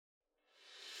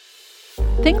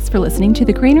Thanks for listening to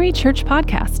the Grainery Church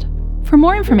podcast. For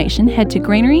more information, head to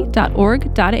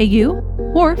granary.org.au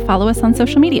or follow us on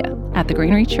social media at the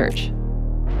Grainery Church.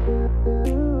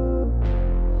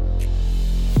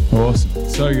 Awesome.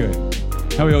 So good.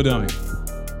 How are we all doing?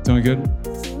 Doing good?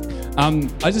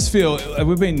 I just feel,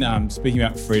 we've been speaking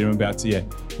about freedom,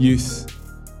 youth,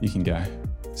 you can go.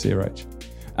 See you, Rach.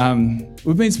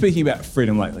 We've been speaking about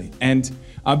freedom lately, and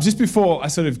just before I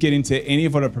sort of get into any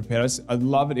of what I prepared, I'd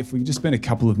love it if we could just spend a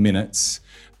couple of minutes.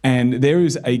 And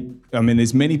there's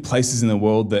many places in the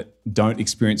world that don't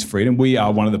experience freedom. We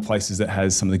are one of the places that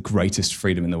has some of the greatest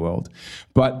freedom in the world.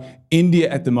 But India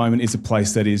at the moment is a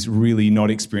place that is really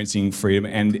not experiencing freedom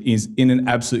and is in an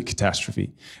absolute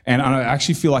catastrophe. And I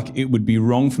actually feel like it would be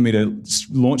wrong for me to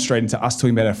launch straight into us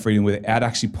talking about our freedom without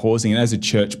actually pausing and as a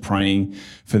church praying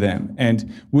for them.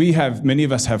 And many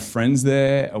of us have friends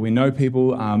there. We know people.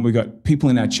 We've got people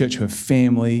in our church who have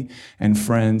family and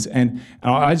friends. And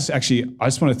I just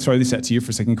want to throw this out to you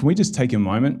for a second. Can we just take a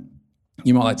moment?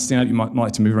 You might like to stand up, you might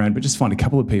like to move around, but just find a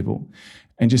couple of people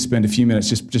and just spend a few minutes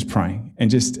just praying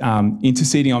and just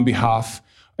interceding on behalf.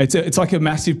 It's like a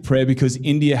massive prayer because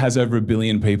India has over 1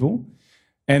 billion people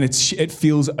and it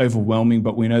feels overwhelming,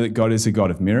 but we know that God is a God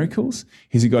of miracles.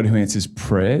 He's a God who answers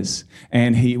prayers,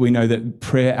 and we know that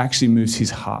prayer actually moves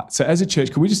his heart. So as a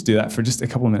church, could we just do that for just a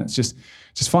couple of minutes? Just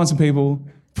find some people,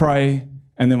 pray,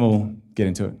 and then we'll get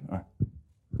into it. All right.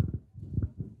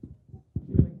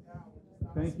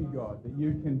 Thank you, God, that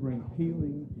you can bring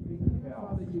healing and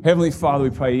power. Heavenly Father, we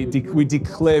pray, we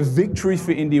declare victory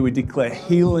for India. We declare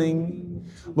healing.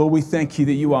 Lord, we thank you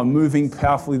that you are moving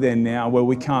powerfully there now where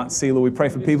we can't see. Lord, we pray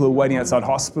for people who are waiting outside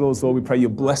hospitals. Lord, we pray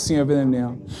your blessing over them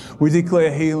now. We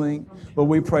declare healing. Lord,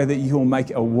 we pray that you will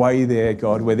make a way there,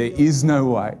 God, where there is no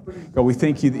way. God, we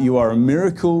thank you that you are a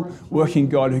miracle working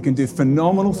God who can do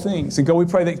phenomenal things. And God, we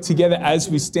pray that together as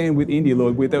we stand with India,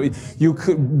 Lord, that you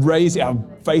could raise our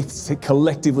faith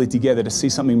collectively together to see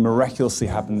something miraculously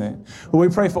happen there. Lord,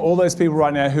 we pray for all those people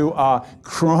right now who are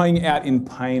crying out in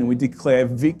pain. We declare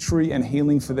victory and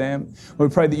healing for them. We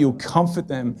pray that you'll comfort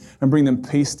them and bring them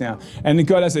peace now. And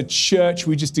God, as a church,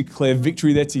 we just declare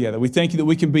victory there together. We thank you that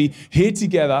we can be here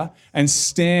together and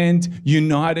stand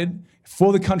united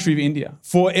for the country of India,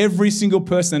 for every single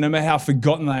person, no matter how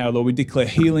forgotten they are, Lord. We declare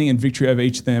healing and victory over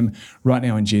each of them right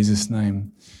now in Jesus'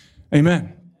 name.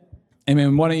 Amen.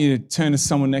 Amen. Why don't you turn to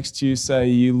someone next to you, say,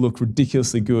 you look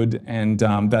ridiculously good, and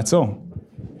that's all.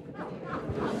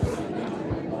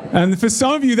 And for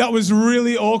some of you, that was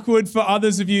really awkward. For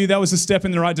others of you, that was a step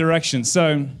in the right direction.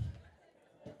 So,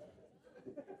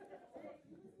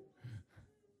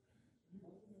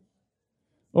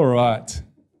 all right.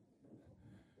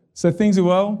 So things are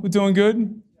well? We're doing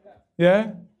good?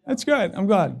 Yeah? That's great. I'm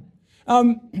glad.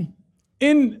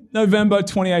 In November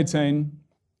 2018,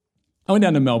 I went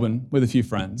down to Melbourne with a few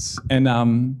friends, and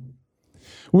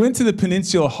we went to the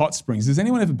Peninsula Hot Springs. Has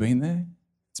anyone ever been there?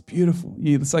 It's beautiful.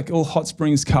 Yeah, it's like all hot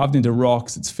springs carved into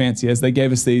rocks. It's fancy. As they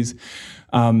gave us these,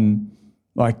 I can't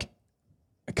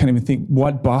even think,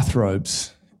 white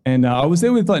bathrobes. And I was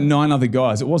there with like 9 other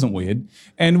guys. It wasn't weird.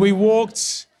 And we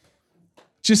walked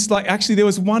there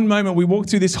was one moment we walked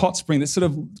through this hot spring that's sort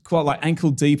of quite like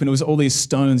ankle deep, and it was all these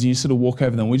stones, and you sort of walk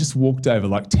over them. We just walked over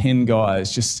like 10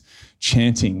 guys just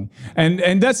chanting.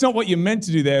 And that's not what you're meant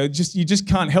to do there. You just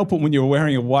can't help it when you're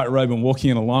wearing a white robe and walking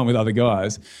in a line with other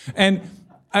guys. And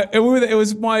it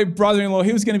was my brother-in-law.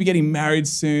 He was going to be getting married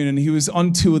soon, and he was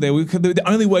on tour there. The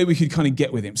only way we could kind of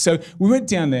get with him. So we went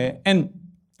down there, and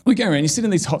we go around. You sit in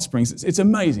these hot springs. It's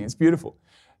amazing. It's beautiful.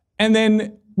 And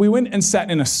then we went and sat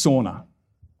in a sauna.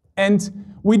 And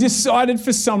we decided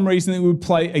for some reason that we would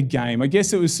play a game. I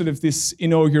guess it was sort of this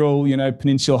inaugural,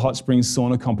 Peninsula Hot Springs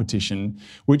sauna competition,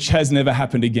 which has never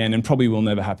happened again and probably will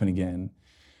never happen again.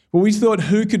 But we thought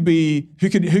who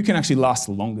can actually last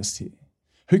the longest here?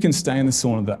 Who can stay in the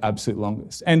sauna the absolute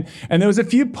longest? And there was a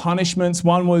few punishments.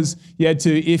 One was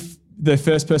if the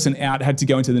first person out had to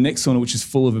go into the next sauna, which is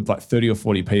full of like 30 or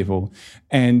 40 people,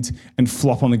 and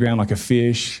flop on the ground like a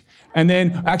fish. And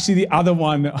then actually the other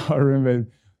one, I remember,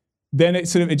 then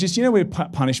where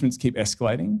punishments keep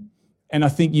escalating. And I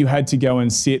think you had to go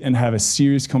and sit and have a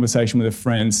serious conversation with a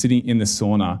friend sitting in the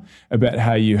sauna about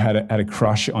how you had a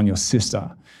crush on your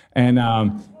sister. And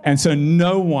so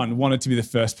no one wanted to be the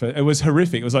first person. It was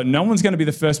horrific. It was like, no one's going to be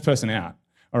the first person out.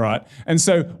 All right. And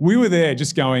so we were there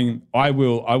just going, I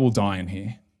will die in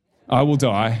here. I will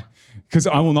die because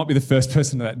I will not be the first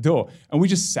person to that door. And we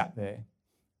just sat there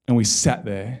and we sat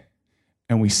there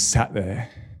and we sat there.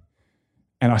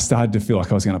 And I started to feel like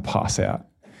I was going to pass out.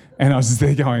 And I was just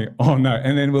there going, oh no.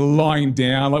 And then we're lying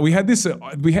down. Like we had this, it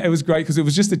was great because it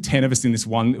was just the 10 of us in this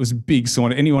one. It was a big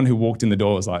sauna. Anyone who walked in the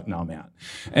door was like, no, I'm out.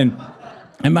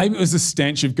 And maybe it was the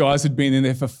stench of guys who'd been in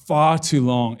there for far too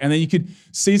long. And then you could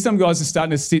see some guys are starting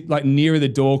to sit like nearer the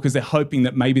door because they're hoping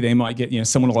that maybe they might get,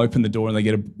 someone will open the door and they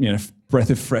get a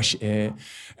breath of fresh air.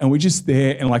 And we're just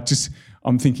there and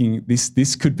I'm thinking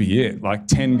this could be it. Like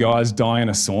 10 guys die in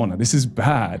a sauna. This is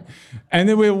bad. And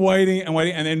then we're waiting.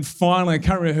 And then finally, I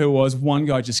can't remember who it was, one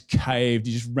guy just caved.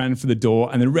 He just ran for the door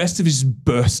and the rest of us just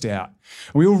burst out.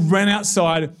 And we all ran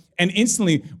outside. And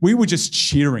instantly, we were just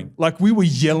cheering, like we were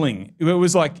yelling. It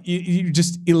was like you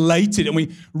just elated, and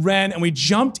we ran and we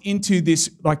jumped into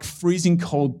this like freezing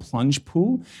cold plunge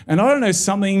pool. And I don't know,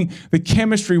 the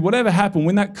chemistry, whatever happened,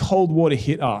 when that cold water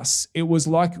hit us, it was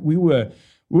like we were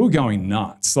going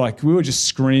nuts. Like we were just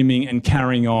screaming and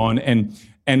carrying on,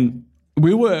 and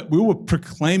we were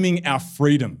proclaiming our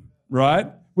freedom,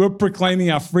 right? We were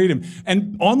proclaiming our freedom.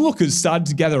 And onlookers started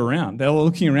to gather around. They were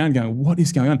looking around going, what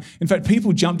is going on? In fact,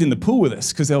 people jumped in the pool with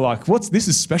us because they're like, this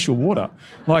is special water.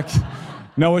 Like,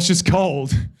 no, it's just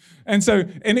cold. And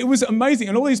it was amazing.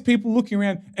 And all these people looking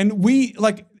around, and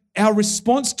our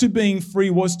response to being free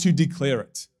was to declare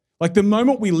it. Like the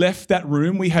moment we left that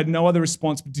room, we had no other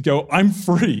response but to go, I'm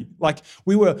free. Like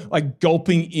we were like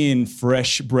gulping in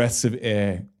fresh breaths of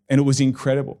air, and it was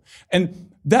incredible. And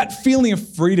that feeling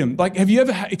of freedom, like have you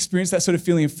ever experienced that sort of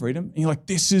feeling of freedom? And you're like,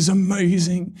 this is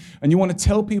amazing. And you want to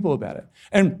tell people about it.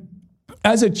 And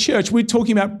as a church, we're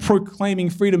talking about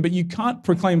proclaiming freedom, but you can't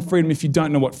proclaim freedom if you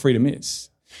don't know what freedom is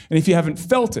and if you haven't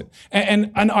felt it.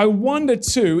 And I wonder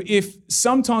too, if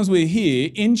sometimes we're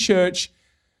here in church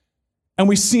and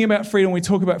we sing about freedom, we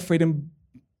talk about freedom,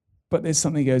 but there's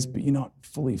something that goes, but you're not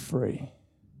fully free.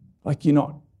 Like you're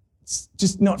not.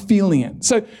 Just not feeling it.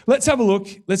 So let's have a look.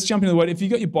 Let's jump into the word. If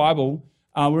you've got your Bible,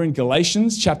 we're in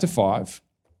Galatians chapter 5,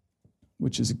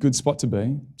 which is a good spot to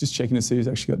be. Just checking to see who's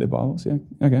actually got their Bibles. Yeah,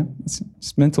 okay. That's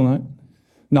just mental note.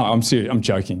 No, I'm serious. I'm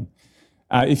joking.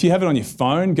 If you have it on your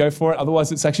phone, go for it.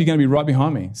 Otherwise, it's actually going to be right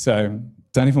behind me. So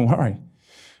don't even worry.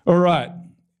 All right.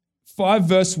 5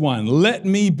 verse 1. Let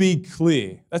me be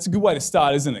clear. That's a good way to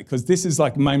start, isn't it? Because this is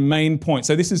like my main point.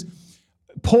 So this is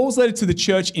Paul's letter to the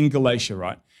church in Galatia,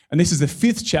 right? And this is the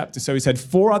 5th chapter, so he's had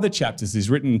 4 other chapters he's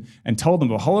written and told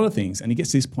them a whole lot of things. And he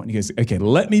gets to this point and he goes, okay,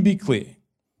 let me be clear.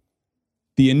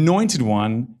 The Anointed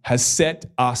One has set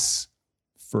us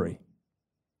free.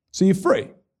 So you're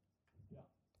free.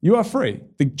 You are free.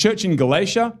 The church in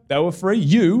Galatia, they were free.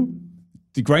 You,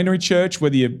 the Grainery church,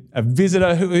 whether you're a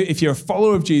visitor, if you're a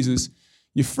follower of Jesus,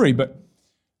 you're free. But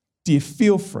do you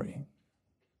feel free?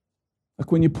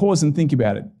 Like when you pause and think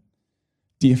about it,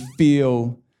 do you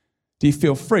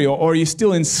feel free, or are you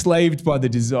still enslaved by the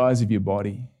desires of your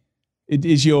body?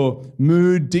 Is your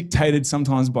mood dictated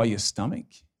sometimes by your stomach?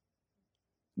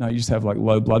 No, you just have like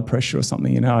low blood pressure or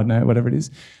something, I don't know, whatever it is.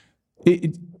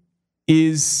 It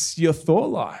is your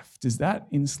thought life. Does that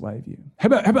enslave you? How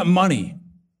about money?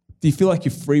 Do you feel like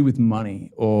you're free with money,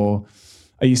 or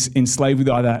are you enslaved with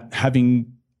either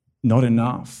having not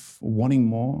enough or wanting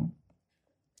more?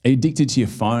 Are you addicted to your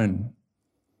phone?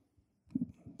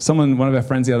 One of our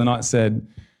friends the other night said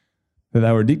that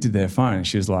they were addicted to their phone.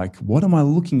 She was like, what am I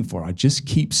looking for? I just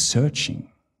keep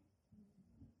searching.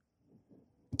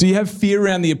 Do you have fear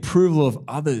around the approval of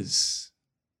others?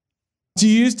 Do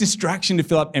you use distraction to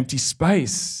fill up empty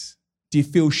space? Do you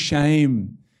feel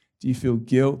shame? Do you feel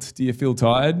guilt? Do you feel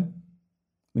tired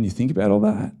when you think about all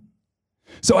that?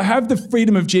 So I have the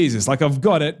freedom of Jesus, like I've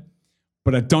got it,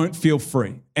 but I don't feel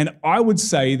free. And I would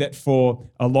say that for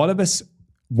a lot of us,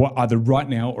 either right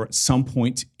now or at some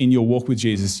point in your walk with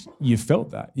Jesus, you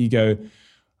felt that. You go,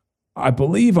 I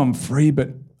believe I'm free, but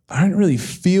I don't really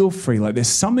feel free. Like there's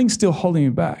something still holding me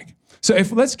back. So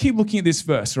let's keep looking at this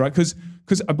verse, right? Because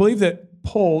I believe that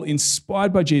Paul,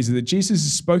 inspired by Jesus, that Jesus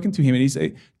has spoken to him and he's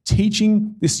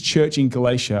teaching this church in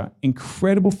Galatia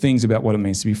incredible things about what it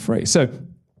means to be free. So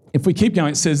if we keep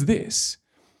going, it says this,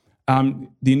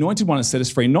 the Anointed One has set us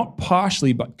free, not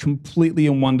partially, but completely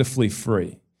and wonderfully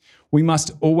free. We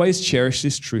must always cherish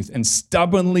this truth and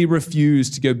stubbornly refuse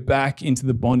to go back into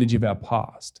the bondage of our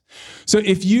past. So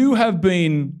if you have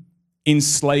been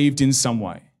enslaved in some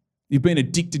way, you've been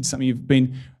addicted to something, you've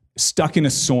been stuck in a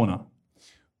sauna,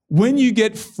 when you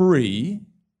get free,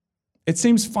 it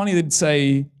seems funny that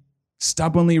say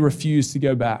stubbornly refuse to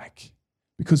go back,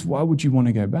 because why would you want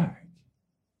to go back?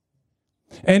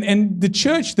 And the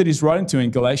church that he's writing to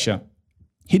in Galatia,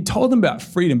 he'd told them about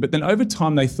freedom, but then over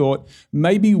time they thought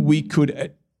maybe we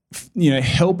could,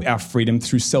 help our freedom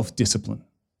through self-discipline.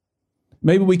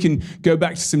 Maybe we can go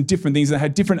back to some different things that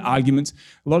had different arguments,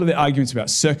 a lot of the arguments about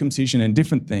circumcision and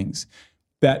different things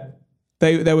that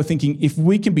they were thinking, if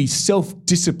we can be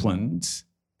self-disciplined,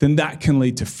 then that can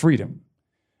lead to freedom.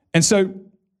 And so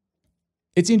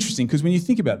it's interesting because when you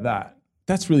think about that,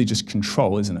 that's really just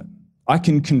control, isn't it? I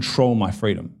can control my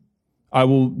freedom. I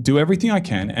will do everything I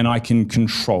can and I can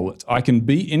control it. I can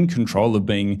be in control of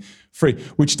being free,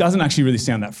 which doesn't actually really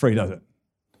sound that free, does it?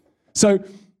 So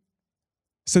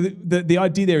the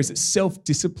idea there is that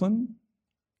self-discipline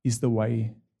is the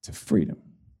way to freedom.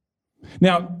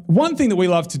 Now, one thing that we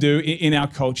love to do in our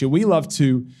culture, we love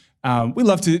to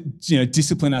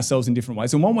discipline ourselves in different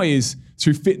ways. And one way is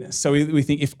through fitness. So we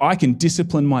think if I can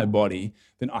discipline my body,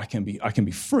 then I can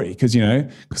be free because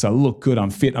I look good, I'm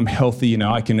fit, I'm healthy.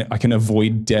 I can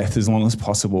avoid death as long as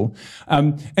possible.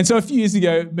 And so a few years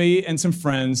ago, me and some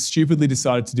friends stupidly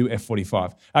decided to do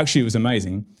F45. Actually, it was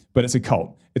amazing, but it's a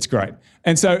cult. It's great.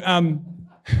 And so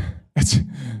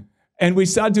and we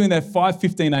started doing that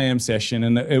 5:15 a.m. session,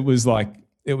 and it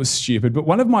was stupid. But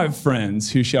one of my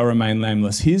friends, who shall remain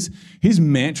nameless, his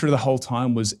mantra the whole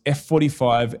time was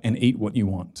F45 and eat what you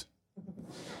want.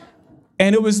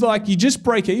 And it was like, you just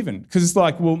break even. Because it's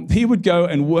like, well, he would go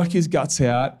and work his guts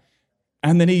out,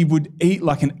 and then he would eat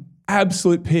like an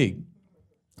absolute pig.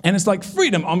 And it's like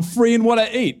freedom. I'm free in what I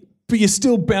eat. But you're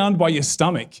still bound by your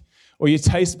stomach or your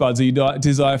taste buds or your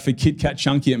desire for Kit Kat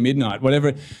Chunky at midnight,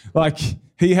 whatever. Like,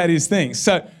 he had his thing.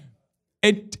 So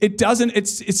it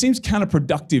seems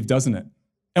counterproductive, doesn't it?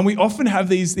 And we often have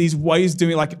these ways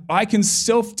doing it, like I can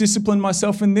self-discipline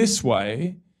myself in this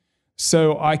way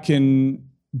so I can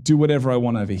do whatever I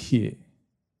want over here,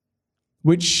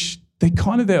 which they're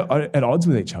at odds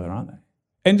with each other, aren't they?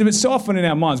 And so often in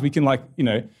our minds, we can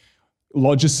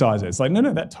logicize it. It's like,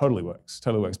 no, that totally works.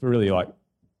 But really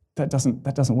that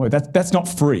doesn't work. That's not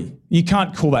free. You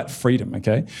can't call that freedom,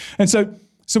 okay? And so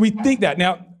we think that.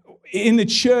 Now, in the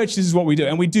church, this is what we do.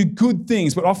 And we do good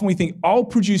things, but often we think, I'll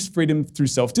produce freedom through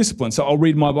self-discipline. So I'll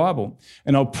read my Bible,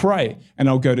 and I'll pray, and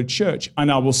I'll go to church,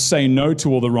 and I will say no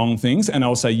to all the wrong things, and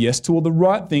I'll say yes to all the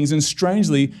right things. And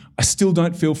strangely, I still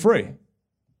don't feel free.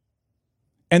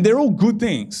 And they're all good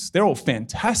things. They're all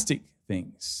fantastic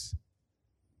things.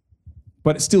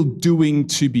 But it's still doing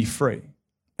to be free.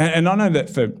 And I know that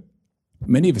for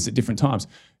many of us at different times,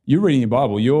 you're reading your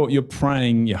Bible, you're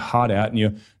praying your heart out, and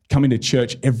you're coming to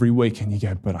church every week, and you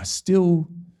go, but I still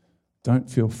don't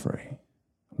feel free.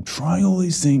 I'm trying all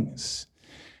these things.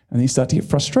 And then you start to get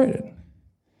frustrated.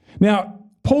 Now,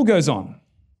 Paul goes on.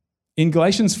 In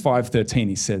Galatians 5:13,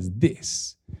 he says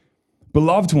this,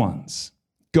 beloved ones,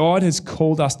 God has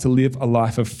called us to live a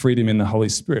life of freedom in the Holy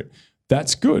Spirit.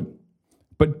 That's good.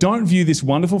 But don't view this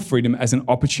wonderful freedom as an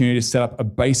opportunity to set up a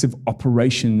base of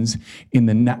operations in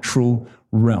the natural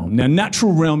realm. Now,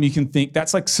 natural realm, you can think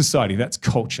that's like society, that's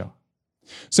culture.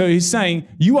 So he's saying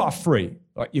you are free,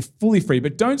 like you're fully free,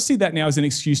 but don't see that now as an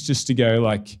excuse just to go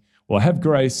like, well, I have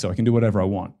grace, so I can do whatever I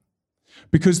want.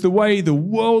 Because the way the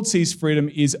world sees freedom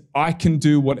is I can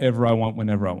do whatever I want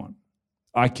whenever I want.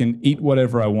 I can eat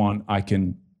whatever I want.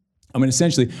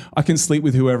 Essentially, I can sleep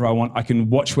with whoever I want. I can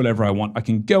watch whatever I want. I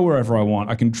can go wherever I want.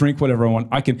 I can drink whatever I want.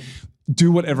 I can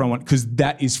do whatever I want because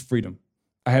that is freedom.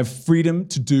 I have freedom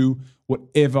to do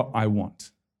whatever I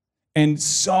want. And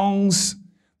songs,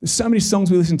 there's so many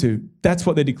songs we listen to, that's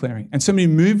what they're declaring. And so many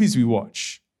movies we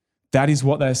watch, that is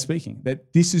what they're speaking,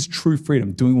 that this is true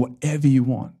freedom, doing whatever you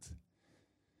want.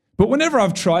 But whenever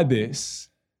I've tried this,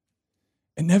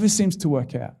 it never seems to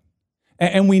work out.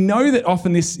 And we know that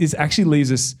often this actually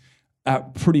leaves us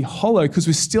pretty hollow because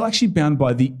we're still actually bound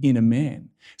by the inner man.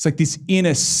 It's like this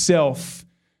inner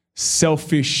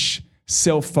selfish,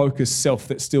 self-focused self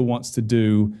that still wants to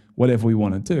do whatever we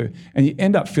want to do. And you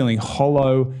end up feeling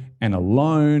hollow and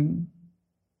alone.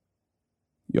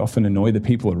 You often annoy the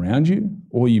people around you,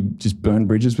 or you just burn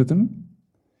bridges with them.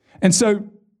 And so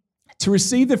to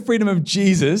receive the freedom of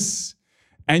Jesus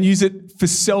and use it for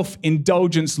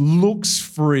self-indulgence looks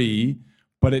free,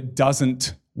 but it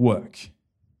doesn't work.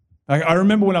 I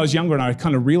remember when I was younger and I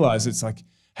kind of realized it's like,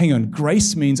 hang on,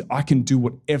 grace means I can do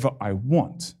whatever I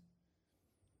want.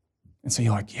 And so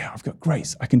you're like, yeah, I've got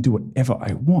grace. I can do whatever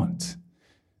I want.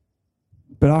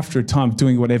 But after a time of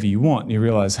doing whatever you want, you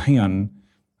realize, hang on,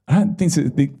 I don't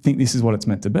think this is what it's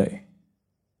meant to be.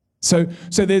 So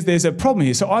there's a problem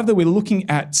here. So either we're looking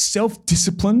at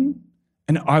self-discipline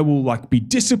and I will be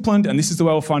disciplined and this is the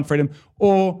way I'll find freedom,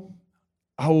 or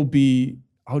I'll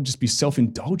just be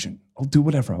self-indulgent. I'll do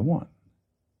whatever I want.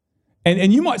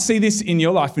 And you might see this in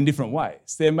your life in different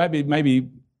ways. There may be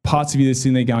parts of you that's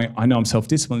in there going, I know I'm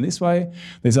self-disciplined this way.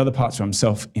 There's other parts where I'm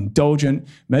self-indulgent.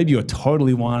 Maybe you're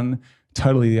totally one,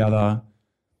 totally the other.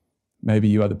 maybe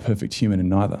you are the perfect human and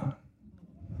neither.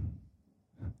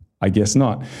 I guess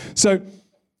not. So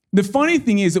the funny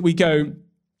thing is that we go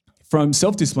from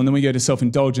self-discipline, then we go to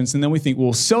self-indulgence, and then we think,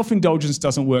 well, self-indulgence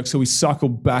doesn't work, so we cycle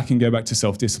back and go back to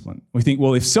self-discipline. We think,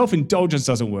 well, if self-indulgence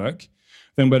doesn't work,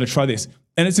 then we're going to try this.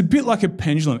 And it's a bit like a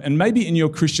pendulum. And maybe in your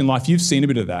Christian life, you've seen a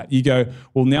bit of that. You go,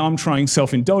 well, now I'm trying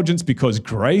self-indulgence because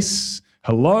grace,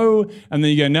 hello. And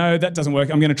then you go, no, that doesn't work.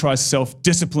 I'm going to try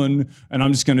self-discipline, and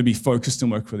I'm just going to be focused and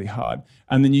work really hard.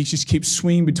 And then you just keep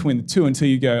swinging between the two until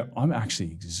you go, I'm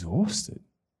actually exhausted.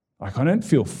 Like, I don't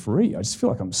feel free. I just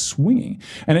feel like I'm swinging,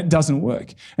 and it doesn't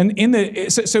work.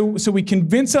 And so we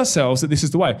convince ourselves that this is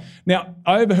the way. Now,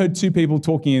 I overheard two people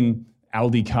talking in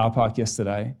Aldi car park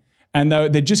yesterday, and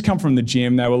they'd just come from the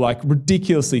gym. They were like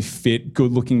ridiculously fit,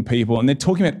 good-looking people, and they're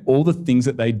talking about all the things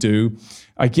that they do,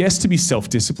 I guess, to be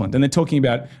self-disciplined. And they're talking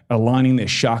about aligning their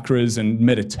chakras and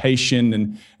meditation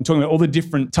and talking about all the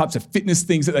different types of fitness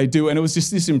things that they do. And it was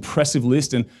just this impressive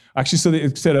list. And I actually saw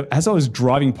that as I was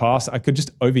driving past, I could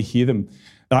just overhear them.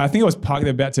 I think I was parked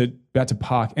there about to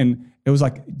park, and it was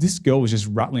like this girl was just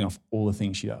rattling off all the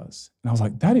things she does. And I was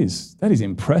like, that is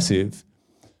impressive,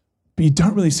 but you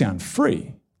don't really sound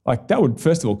free. Like, that would,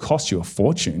 first of all, cost you a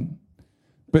fortune.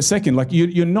 But second, like,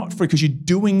 you're not free because you're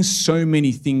doing so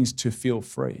many things to feel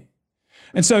free.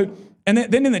 And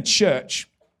then in the church,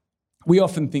 we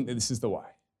often think that this is the way,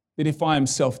 that if I am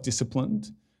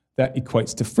self-disciplined, that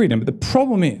equates to freedom. But the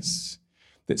problem is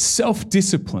that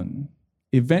self-discipline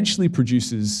eventually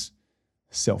produces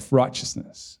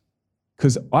self-righteousness,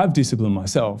 because I've disciplined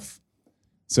myself,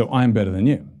 so I'm better than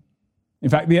you.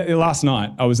 In fact, last night,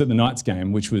 I was at the Knights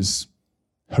game, which was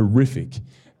horrific.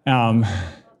 It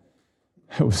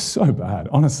was so bad,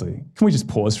 honestly. Can we just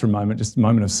pause for a moment, just a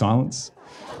moment of silence?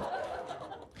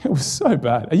 It was so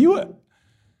bad. Are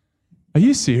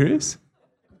you serious?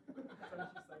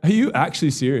 Are you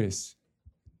actually serious?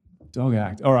 Dog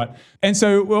act. All right. And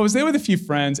so I was there with a few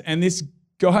friends, and this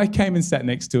guy came and sat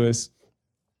next to us,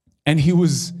 and he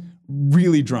was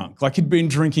really drunk. Like, he'd been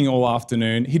drinking all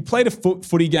afternoon. He'd played a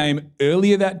footy game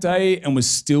earlier that day and was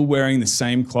still wearing the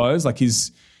same clothes, like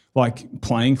his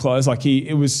playing clothes. Like,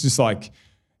 it was just like,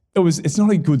 it's not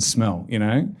a good smell, you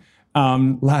know?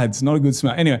 Lads, not a good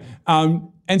smell. Anyway,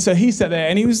 and so he sat there,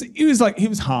 and he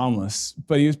was harmless,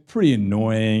 but he was pretty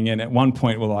annoying. And at one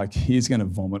point we're like, he's going to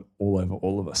vomit all over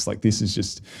all of us. Like, this is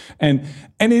just, and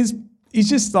he's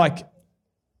just like,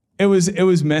 it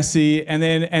was messy.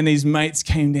 And his mates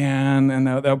came down, and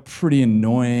they were pretty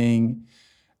annoying.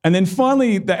 And then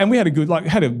finally, and we had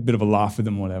had a bit of a laugh with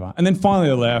them, whatever. And then finally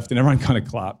they left, and everyone kind of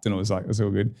clapped, and it was all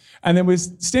good. And then we're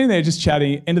standing there just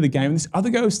chatting, end of the game, and this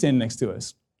other guy was standing next to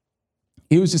us.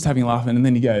 He was just having a laugh, and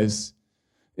then he goes,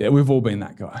 yeah, we've all been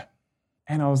that guy.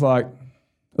 And I was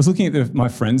looking at my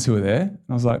friends who were there, and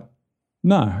I was like,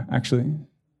 no, actually,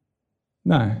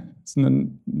 no,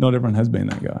 not everyone has been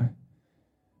that guy,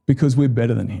 because we're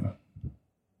better than him.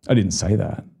 I didn't say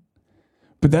that,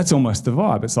 but that's almost the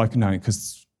vibe. It's like, no,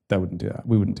 because they wouldn't do that.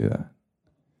 We wouldn't do that.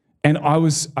 And I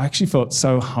actually felt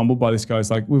so humbled by this guy. It's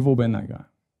like, we've all been that guy.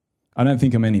 I don't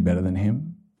think I'm any better than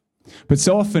him. But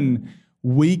so often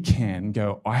we can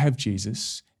go, I have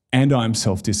Jesus and I'm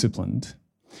self-disciplined,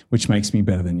 which makes me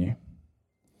better than you.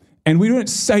 And we don't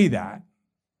say that,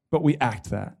 but we act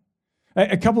that.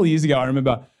 A couple of years ago, I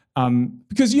remember,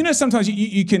 because sometimes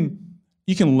you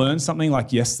can learn something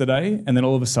like yesterday, and then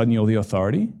all of a sudden you're the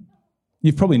authority.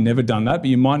 You've probably never done that, but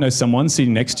you might know someone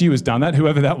sitting next to you has done that.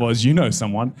 Whoever that was, you know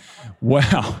someone.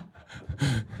 Wow.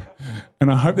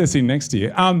 And I hope they're sitting next to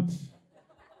you.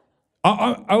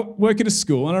 I work at a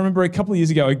school, and I remember a couple of years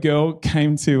ago, a girl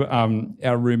came to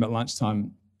our room at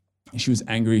lunchtime, and she was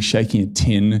angry, shaking a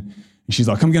tin, and she's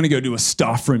like, I'm going to go do a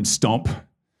staff room stomp. I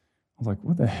was like,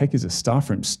 what the heck is a staff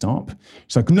room stomp?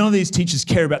 She's like, none of these teachers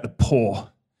care about the poor.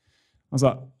 I was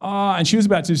like, and she was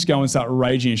about to just go and start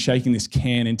raging and shaking this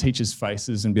can in teachers'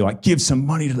 faces and be like, give some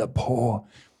money to the poor.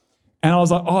 And I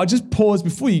was like, just pause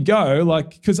before you go, like,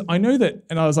 because I know that,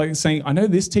 and I was like saying, I know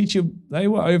this teacher, they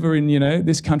were over in,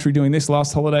 this country doing this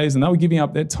last holidays, and they were giving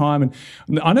up their time. And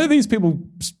I know these people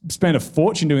spend a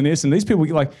fortune doing this, and these people,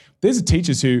 like, there's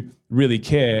teachers who really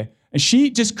care. And she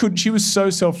just couldn't, she was so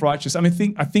self-righteous. I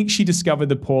think she discovered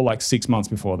the poor like 6 months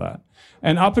before that.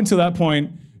 And up until that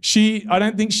point, I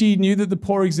don't think she knew that the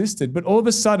poor existed. But all of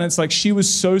a sudden, it's like she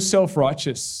was so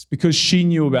self-righteous because she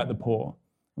knew about the poor.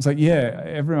 I was like, yeah,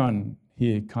 everyone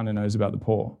here kind of knows about the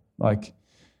poor. Like,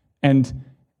 and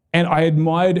I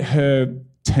admired her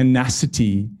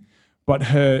tenacity, but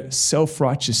her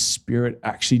self-righteous spirit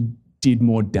actually did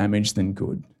more damage than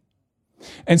good.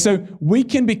 And so we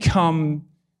can become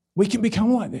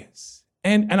like this.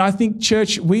 And I think,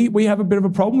 church, we have a bit of a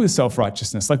problem with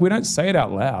self-righteousness. Like, we don't say it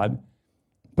out loud,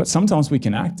 but sometimes we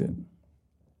can act it.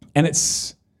 And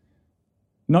it's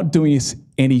not doing us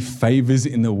any favors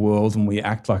in the world when we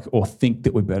act like or think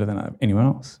that we're better than anyone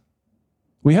else.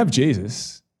 We have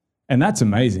Jesus, and that's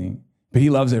amazing, but he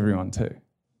loves everyone too.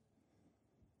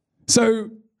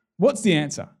 So what's the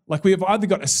answer? Like, we have either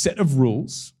got a set of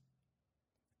rules,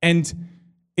 and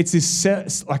it's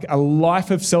this like a life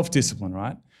of self-discipline,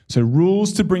 right? So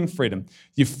rules to bring freedom.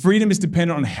 Your freedom is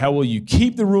dependent on how well you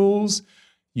keep the rules.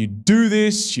 You do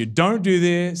this, you don't do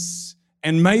this,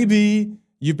 and maybe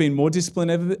you've been more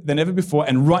disciplined than ever before,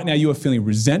 and right now you are feeling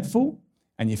resentful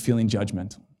and you're feeling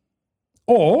judgmental.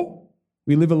 Or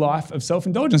we live a life of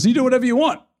self-indulgence. You do whatever you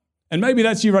want. And maybe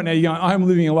that's you right now. You're going, I'm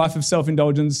living a life of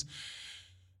self-indulgence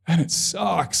and it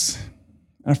sucks.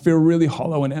 And I feel really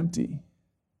hollow and empty.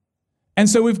 And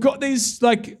so we've got these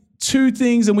like two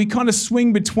things and we kind of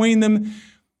swing between them.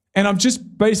 And I've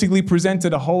just basically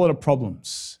presented a whole lot of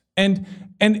problems.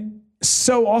 And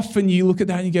so often you look at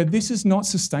that and you go, this is not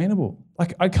sustainable.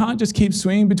 Like, I can't just keep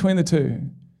swinging between the two.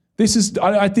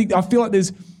 I feel like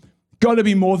there's got to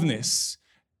be more than this.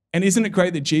 And isn't it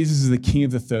great that Jesus is the king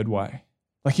of the third way?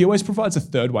 Like, he always provides a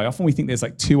third way. Often we think there's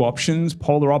like two options,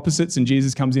 polar opposites, and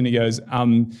Jesus comes in and goes,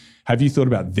 have you thought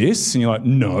about this? And you're like,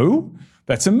 no,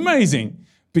 that's amazing,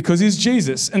 because he's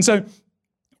Jesus. And so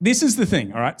this is the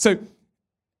thing, all right? So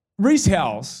Rees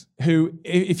Howells, who,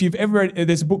 if you've ever read,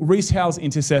 there's a book, Rees Howells,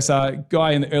 Intercessor,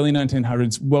 guy in the early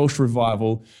 1900s, Welsh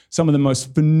revival, some of the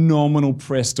most phenomenal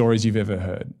prayer stories you've ever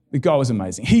heard. The guy was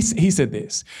amazing. He said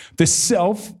this: the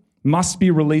self must be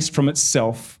released from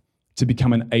itself to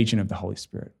become an agent of the Holy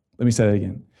Spirit. Let me say that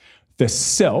again. The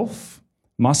self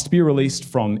must be released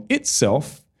from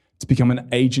itself to become an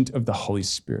agent of the Holy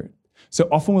Spirit. So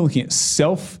often we're looking at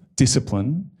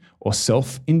self-discipline or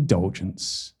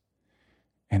self-indulgence,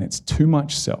 and it's too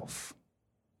much self.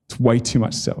 It's way too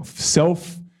much self.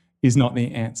 Self is not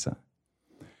the answer.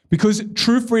 Because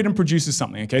true freedom produces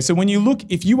something, okay? So when you look,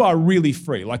 if you are really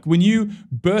free, like when you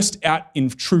burst out in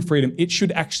true freedom, it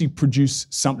should actually produce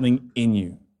something in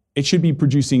you. It should be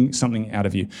producing something out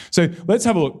of you. So let's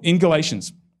have a look. In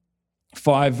Galatians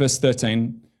 5, verse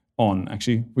 13 on,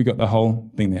 actually, we got the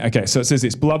whole thing there. Okay, so it says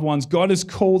this: beloved ones, God has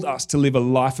called us to live a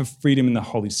life of freedom in the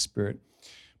Holy Spirit.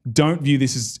 Don't view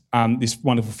this as this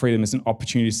wonderful freedom as an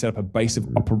opportunity to set up a base of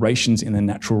operations in the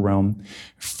natural realm.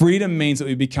 Freedom means that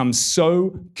we become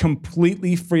so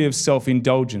completely free of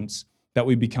self-indulgence that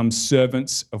we become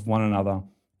servants of one another,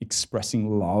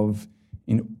 expressing love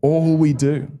in all we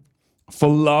do. For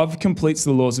love completes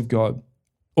the laws of God.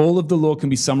 All of the law can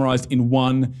be summarized in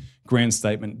one grand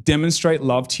statement: demonstrate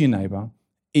love to your neighbor,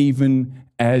 even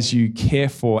as you care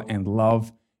for and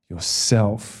love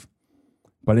yourself.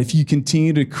 But if you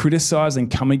continue to criticize and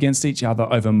come against each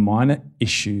other over minor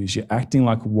issues, you're acting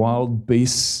like wild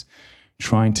beasts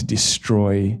trying to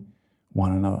destroy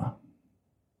one another.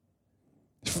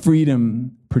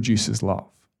 Freedom produces love.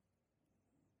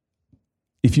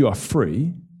 If you are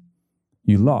free,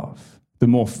 you love. The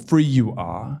more free you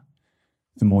are,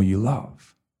 the more you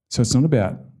love. So it's not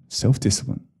about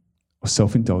self-discipline or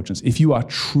self-indulgence. If you are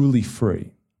truly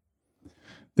free,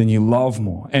 then you love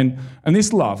more. And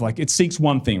this love, like, it seeks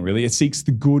one thing, really. It seeks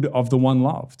the good of the one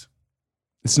loved.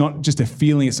 It's not just a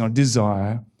feeling, it's not a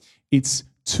desire. It's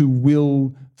to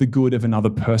will the good of another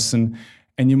person.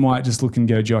 And you might just look and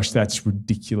go, Josh, that's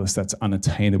ridiculous. That's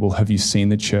unattainable. Have you seen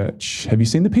the church? Have you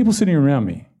seen the people sitting around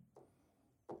me?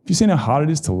 Have you seen how hard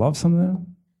it is to love some of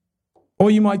them? Or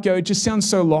you might go, it just sounds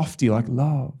so lofty, like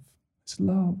love. It's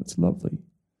love. It's lovely.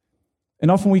 And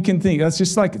often we can think, that's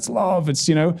just like, it's love. It's,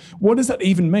 what does that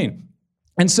even mean?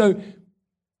 And so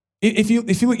if you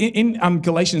look in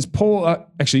Galatians, Paul,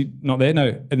 actually not there,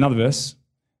 no, another verse.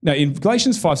 No, in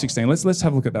Galatians 5:16, let's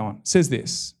have a look at that one. It says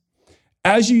this: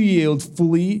 as you yield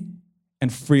fully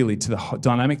and freely to the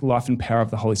dynamic life and power of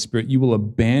the Holy Spirit, you will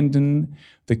abandon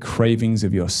the cravings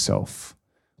of your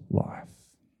self-life.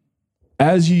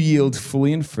 As you yield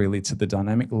fully and freely to the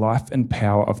dynamic life and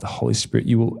power of the Holy Spirit,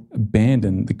 you will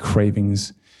abandon the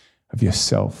cravings of your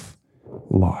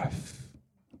self-life.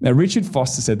 Now, Richard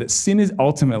Foster said that sin is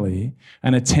ultimately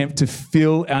an attempt to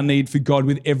fill our need for God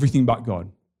with everything but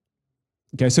God.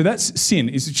 Okay, so that's sin,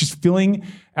 is just filling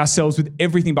ourselves with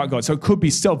everything but God. So it could be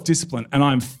self-discipline, and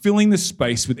I'm filling the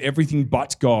space with everything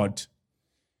but God.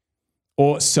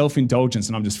 Or self-indulgence,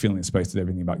 and I'm just filling the space with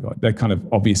everything but God. They're kind of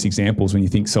obvious examples when you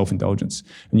think self-indulgence,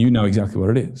 and you know exactly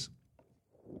what it is.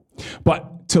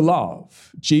 But to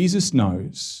love, Jesus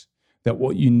knows that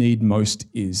what you need most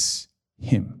is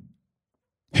Him.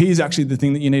 He is actually the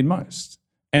thing that you need most.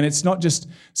 And it's not just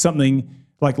something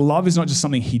Like love is not just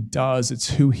something he does,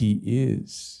 it's who he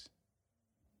is.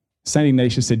 St.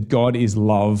 Ignatius said, God is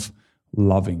love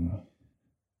loving.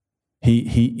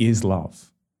 He is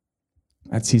love.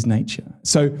 That's his nature.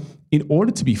 So in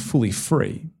order to be fully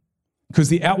free, because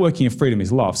the outworking of freedom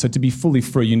is love, so to be fully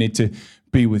free, you need to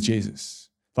be with Jesus.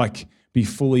 Like be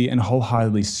fully and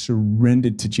wholeheartedly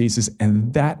surrendered to Jesus,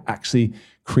 and that actually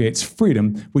creates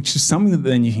freedom, which is something that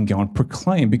then you can go and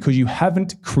proclaim because you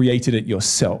haven't created it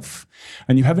yourself.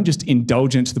 And you haven't just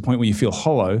indulged it to the point where you feel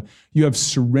hollow. You have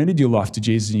surrendered your life to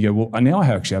Jesus and you go, well, now I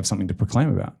actually have something to proclaim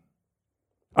about.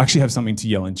 I actually have something to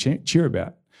yell and cheer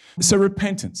about. So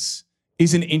repentance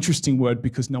is an interesting word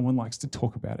because no one likes to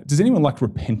talk about it. Does anyone like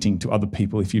repenting to other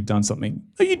people if you've done something?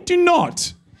 No, you do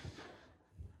not.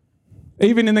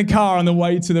 Even in the car on the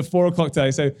way to the 4 o'clock day.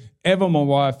 So Eva, my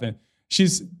wife, and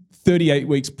she's 38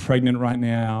 weeks pregnant right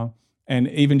now. And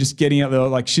even just getting out there,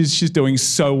 like she's doing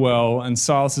so well. And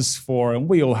Silas is 4, and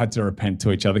we all had to repent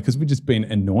to each other because we'd just been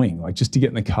annoying, like just to get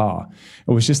in the car.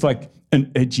 It was just like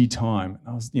an edgy time.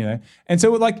 I was, and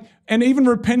so like, and even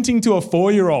repenting to a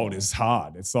 4-year-old is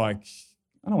hard. It's like,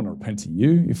 I don't want to repent to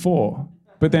you, you're 4.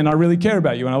 But then I really care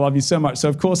about you and I love you so much. So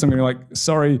of course I'm going to be like,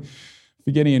 sorry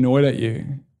for getting annoyed at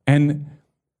you. And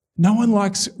no one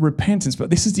likes repentance, but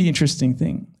this is the interesting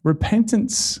thing.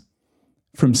 Repentance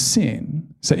from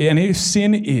sin. So, and if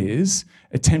sin is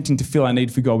attempting to fill our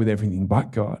need for God with everything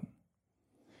but God,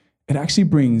 it actually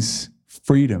brings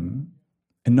freedom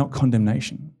and not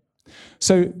condemnation.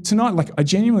 So tonight, like I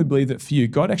genuinely believe that for you,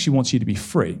 God actually wants you to be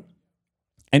free.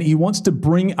 And he wants to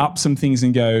bring up some things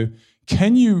and go,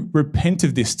 can you repent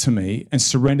of this to me and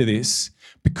surrender this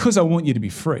because I want you to be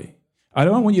free. I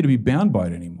don't want you to be bound by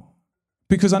it anymore.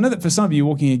 Because I know that for some of you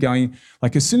walking here going,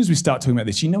 like as soon as we start talking about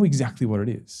this, you know exactly what it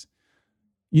is.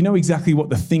 You know exactly what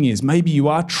the thing is. Maybe you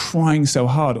are trying so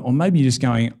hard, or maybe you're just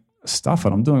going, stuff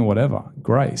it, I'm doing whatever,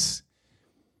 grace.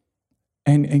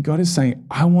 And God is saying,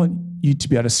 I want you to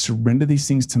be able to surrender these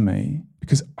things to me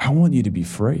because I want you to be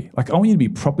free. Like I want you to be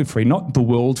properly free, not the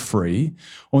world free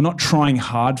or not trying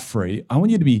hard free. I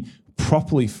want you to be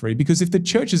properly free because if the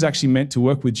church is actually meant to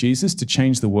work with Jesus to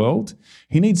change the world,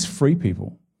 he needs free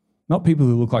people, not people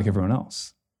who look like everyone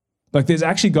else. Like there's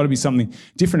actually got to be something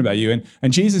different about you.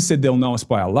 And Jesus said they'll know us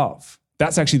by our love.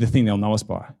 That's actually the thing they'll know us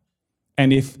by.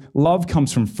 And if love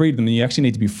comes from freedom, then you actually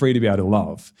need to be free to be able to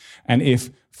love. And if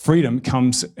freedom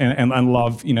comes and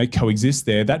love, coexist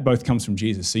there, that both comes from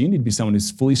Jesus. So you need to be someone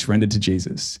who's fully surrendered to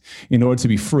Jesus in order to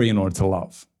be free, in order to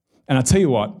love. And I tell you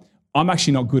what, I'm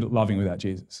actually not good at loving without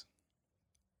Jesus.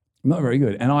 I'm not very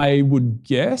good. And I would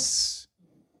guess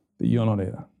that you're not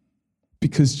either.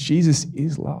 Because Jesus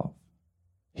is love.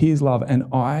 He is love. And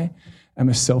I am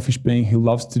a selfish being who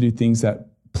loves to do things that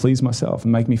please myself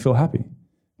and make me feel happy,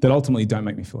 that ultimately don't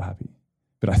make me feel happy.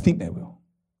 But I think they will.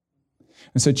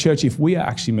 And so, church, if we are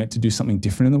actually meant to do something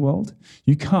different in the world,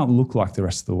 you can't look like the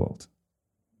rest of the world.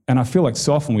 And I feel like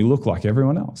so often we look like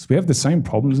everyone else. We have the same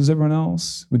problems as everyone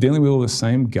else. We're dealing with all the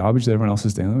same garbage that everyone else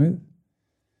is dealing with.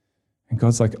 And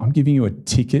God's like, I'm giving you a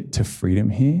ticket to freedom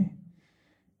here.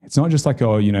 It's not just like,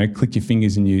 click your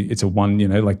fingers and it's a one,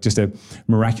 like just a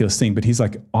miraculous thing. But he's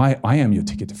like, I am your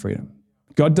ticket to freedom.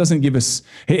 God doesn't give us,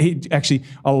 I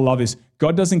love this.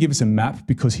 God doesn't give us a map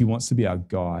because he wants to be our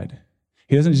guide.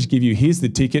 He doesn't just give you, here's the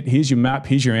ticket, here's your map,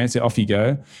 here's your answer, off you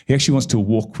go. He actually wants to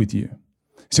walk with you.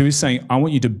 So he's saying, I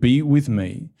want you to be with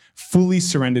me, fully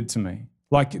surrendered to me.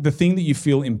 Like the thing that you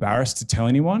feel embarrassed to tell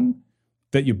anyone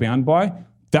that you're bound by,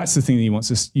 that's the thing that he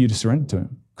wants you to surrender to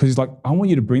him. Because he's like, I want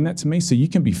you to bring that to me so you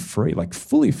can be free, like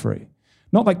fully free.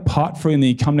 Not like part free and then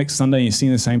you come next Sunday and you're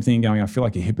seeing the same thing and going, I feel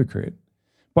like a hypocrite.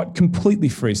 But completely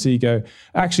free. So you go,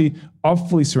 actually, I've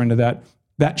fully surrendered that.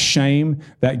 That shame,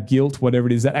 that guilt, whatever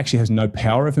it is, that actually has no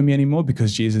power over me anymore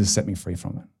because Jesus has set me free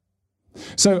from it.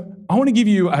 So I want to give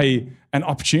you an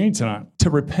opportunity tonight to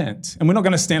repent. And we're not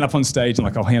going to stand up on stage and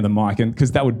I'll hand the mic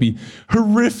because that would be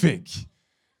horrific.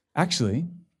 Actually,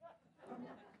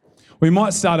 we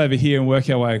might start over here and work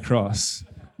our way across.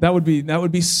 That would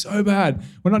be so bad.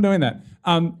 We're not doing that.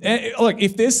 Look,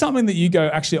 if there's something that you go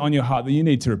actually on your heart that you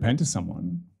need to repent to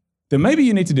someone, then maybe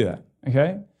you need to do that,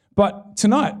 okay? But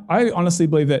tonight, I honestly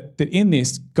believe that in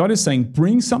this, God is saying,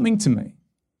 bring something to me.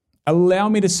 Allow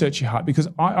me to search your heart because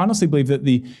I honestly believe that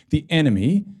the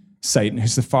enemy, Satan,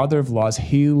 who's the father of lies,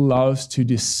 he loves to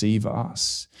deceive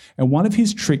us. And one of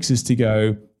his tricks is to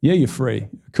go, yeah, you're free.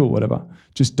 Cool, whatever.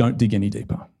 Just don't dig any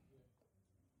deeper.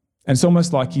 And it's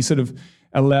almost like he sort of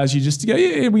allows you just to go,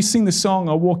 yeah, we sing the song,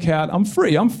 I walk out, I'm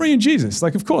free in Jesus.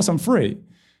 Like, of course I'm free.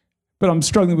 But I'm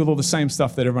struggling with all the same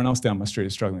stuff that everyone else down my street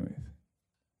is struggling with.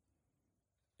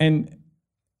 And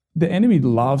the enemy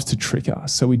loves to trick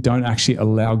us so we don't actually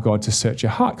allow God to search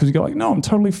your heart because we go like, no, I'm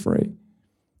totally free.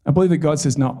 I believe that God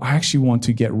says, no, I actually want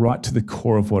to get right to the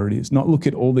core of what it is, not look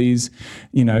at all these,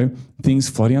 things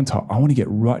floating on top. I want to get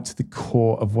right to the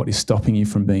core of what is stopping you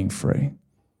from being free.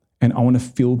 And I want to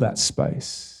fill that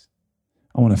space.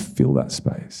 I want to fill that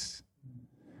space.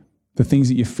 The things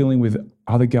that you're filling with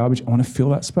other garbage, I want to fill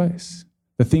that space.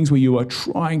 The things where you are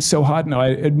trying so hard and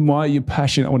I admire your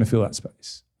passion, I want to fill that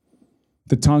space.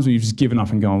 The times where you've just given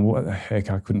up and gone, what the heck,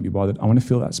 I couldn't be bothered. I want to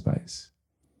fill that space.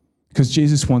 Because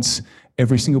Jesus wants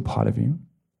every single part of you.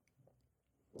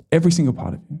 Every single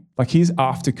part of you. Like he's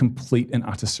after complete and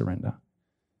utter surrender.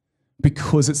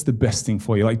 Because it's the best thing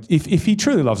for you. Like if he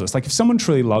truly loves us, like if someone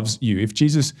truly loves you, if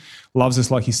Jesus loves us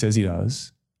like he says he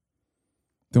does,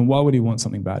 then why would he want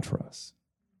something bad for us?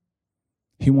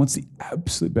 He wants the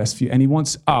absolute best for you. And he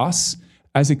wants us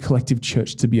as a collective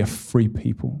church to be a free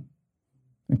people.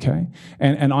 Okay?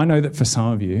 And I know that for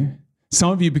some of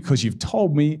you because you've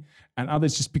told me, and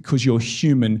others just because you're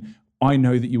human, I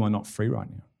know that you are not free right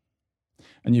now.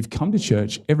 And you've come to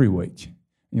church every week, and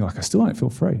you're like, I still don't feel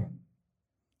free.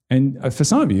 And for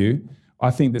some of you,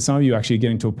 I think that some of you are actually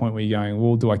getting to a point where you're going,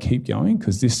 well, do I keep going?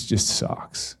 Because this just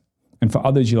sucks. And for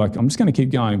others, you're like, I'm just going to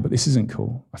keep going, but this isn't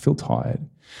cool. I feel tired.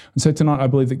 And so tonight, I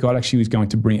believe that God actually is going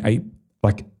to bring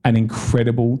an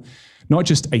incredible, not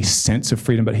just a sense of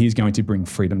freedom, but he's going to bring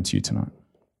freedom to you tonight.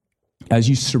 As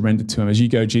you surrender to him, as you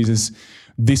go, Jesus,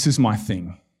 this is my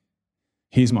thing.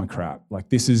 Here's my crap. Like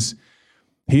here's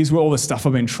where all the stuff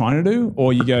I've been trying to do,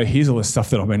 or you go, here's all the stuff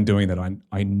that I've been doing that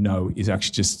I know is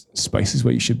actually just spaces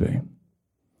where you should be.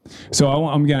 So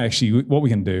I'm going to actually, what we're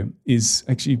going to do is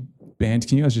actually, band,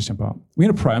 can you guys just jump up? We're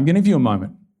going to pray. I'm going to give you a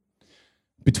moment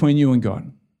between you and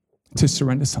God to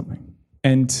surrender something.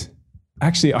 And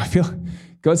actually, I feel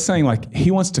God's saying like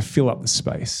he wants to fill up the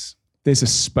space. There's a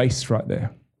space right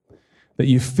there that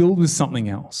you've filled with something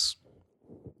else.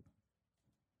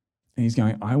 And he's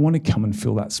going, I want to come and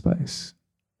fill that space.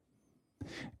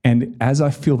 And as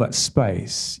I fill that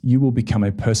space, you will become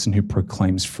a person who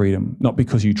proclaims freedom, not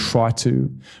because you try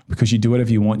to, because you do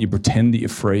whatever you want, you pretend that you're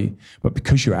free, but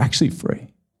because you're actually free.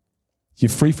 You're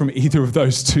free from either of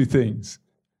those two things.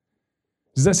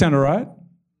 Does that sound all right?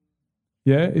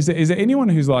 Yeah? Is there anyone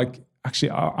who's like, actually,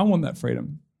 I want that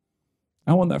freedom.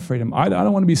 I want that freedom. I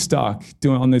don't want to be stuck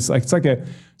doing on this. Like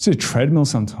it's a treadmill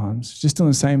sometimes, just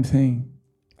doing the same thing.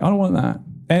 I don't want that.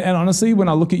 And honestly, when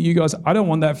I look at you guys, I don't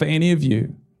want that for any of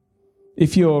you.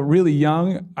 If you're really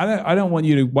young, I don't want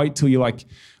you to wait till you're like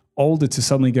older to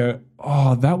suddenly go,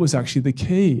 oh, that was actually the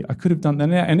key. I could have done that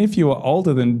now. And if you are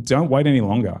older, then don't wait any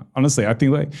longer. Honestly, I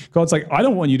think like God's like, I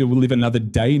don't want you to live another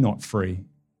day not free.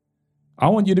 I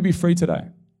want you to be free today.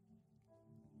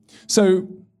 So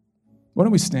why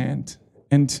don't we stand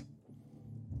and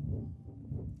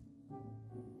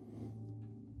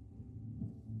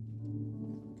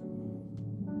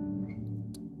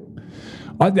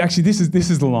actually, this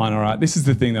is the line, all right? This is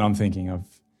the thing that I'm thinking of.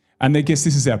 And I guess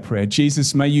this is our prayer.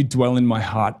 Jesus, may you dwell in my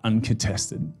heart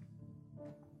uncontested.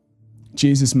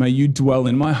 Jesus, may you dwell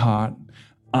in my heart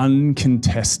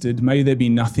uncontested. May there be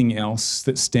nothing else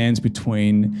that stands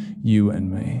between you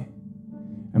and me.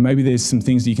 And maybe there's some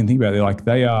things that you can think about. They're like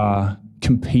they are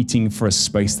competing for a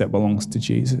space that belongs to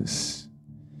Jesus.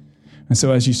 And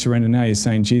so as you surrender now, you're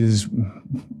saying, Jesus,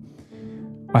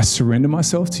 I surrender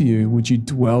myself to you. Would you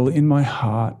dwell in my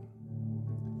heart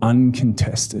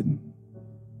uncontested?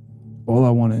 All I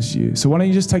want is you. So why don't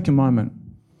you just take a moment.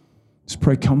 Just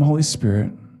pray, come Holy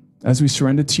Spirit, as we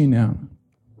surrender to you now.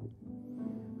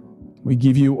 We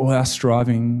give you all our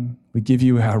striving. We give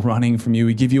you our running from you.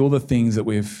 We give you all the things that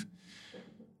we've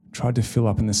tried to fill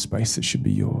up in the space that should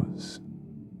be yours.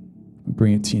 We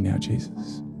bring it to you now,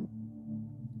 Jesus.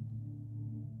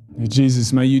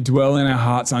 Jesus, may you dwell in our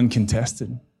hearts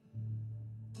uncontested.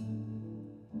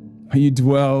 May you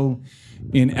dwell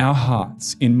in our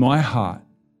hearts, in my heart,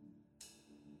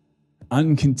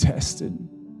 uncontested.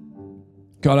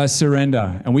 God, I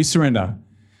surrender, and we surrender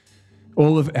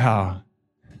all of our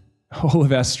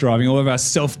striving, all of our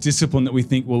self-discipline that we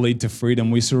think will lead to freedom.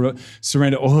 We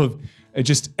surrender all of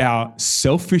just our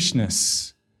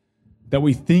selfishness that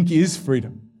we think is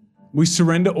freedom. We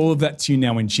surrender all of that to you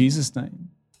now in Jesus' name.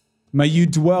 May you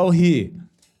dwell here,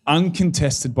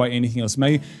 uncontested by anything else.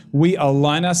 May we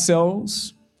align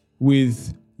ourselves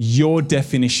with your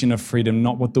definition of freedom,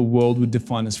 not what the world would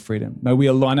define as freedom. May we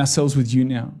align ourselves with you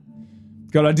now.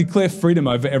 God, I declare freedom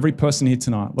over every person here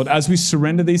tonight. Lord, as we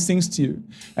surrender these things to you,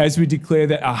 as we declare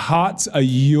that our hearts are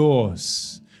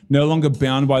yours, no longer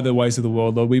bound by the ways of the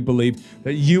world, Lord, we believe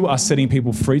that you are setting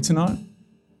people free tonight,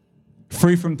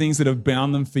 free from things that have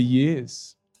bound them for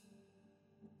years.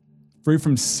 free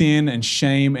from sin and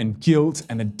shame and guilt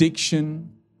and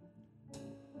addiction.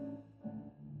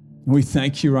 And we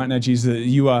thank you right now, Jesus, that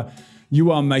you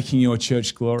are making your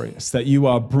church glorious, that you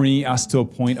are bringing us to a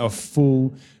point of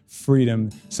full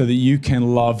freedom so that you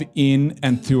can love in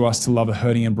and through us to love a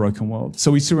hurting and broken world.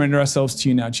 So we surrender ourselves to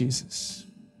you now, Jesus.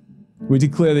 We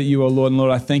declare that you are Lord. And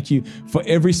Lord, I thank you for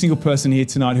every single person here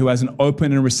tonight who has an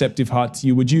open and receptive heart to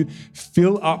you. Would you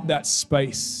fill up that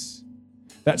space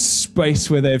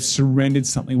where they've surrendered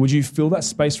something? Would you fill that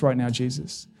space right now,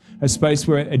 Jesus? A space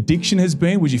where addiction has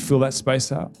been, would you fill that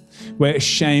space up? Where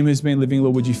shame has been living,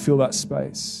 Lord, would you fill that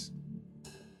space?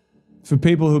 For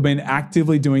people who have been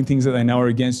actively doing things that they know are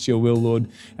against your will, Lord,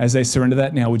 as they surrender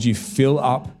that now, would you fill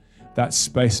up that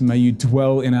space? May you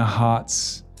dwell in our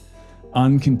hearts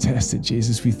uncontested,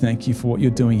 Jesus. We thank you for what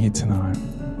you're doing here tonight.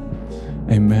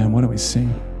 Amen. Why don't we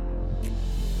sing?